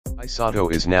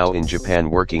SOTTO is now in Japan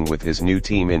working with his new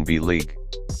team in B-League.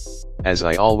 As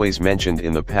I always mentioned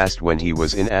in the past when he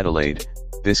was in Adelaide,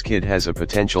 this kid has a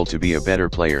potential to be a better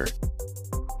player.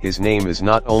 His name is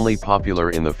not only popular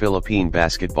in the Philippine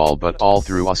basketball but all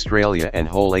through Australia and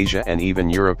whole Asia and even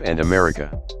Europe and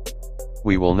America.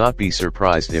 We will not be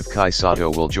surprised if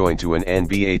SOTTO will join to an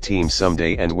NBA team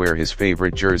someday and wear his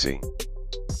favorite jersey.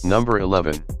 Number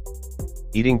 11.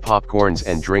 Eating popcorns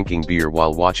and drinking beer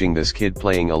while watching this kid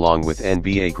playing along with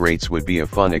NBA greats would be a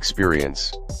fun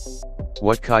experience.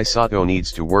 What SOTTO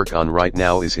needs to work on right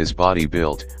now is his body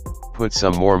build, put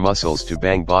some more muscles to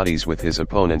bang bodies with his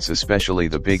opponents, especially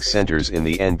the big centers in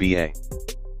the NBA.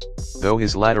 Though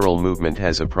his lateral movement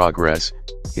has a progress,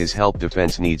 his help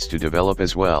defense needs to develop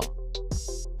as well.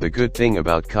 The good thing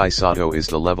about SOTTO is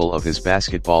the level of his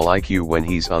basketball IQ when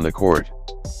he's on the court.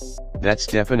 That's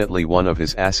definitely one of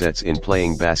his assets in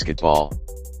playing basketball.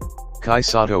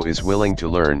 SOTTO is willing to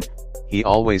learn, he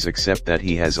always accepts that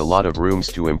he has a lot of rooms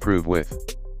to improve with.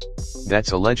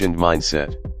 That's a legend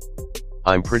mindset.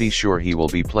 I'm pretty sure he will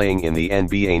be playing in the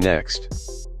NBA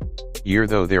next year,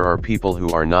 though there are people who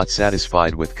are not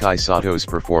satisfied with SOTTO's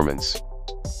performance.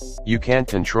 You can't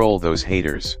control those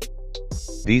haters.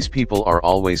 These people are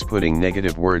always putting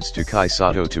negative words to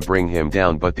SOTTO to bring him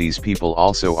down, but these people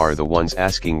also are the ones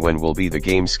asking when will be the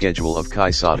game schedule of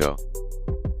SOTTO.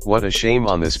 What a shame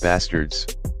on this bastards.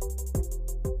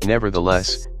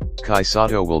 Nevertheless,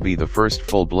 SOTTO will be the first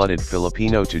full-blooded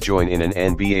Filipino to join in an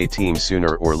NBA team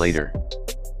sooner or later.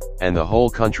 And the whole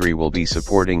country will be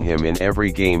supporting him in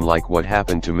every game, like what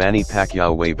happened to Manny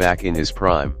Pacquiao way back in his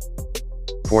prime.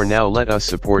 For now, let us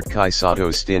support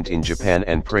SOTTO's stint in Japan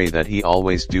and pray that he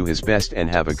always do his best and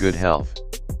have a good health.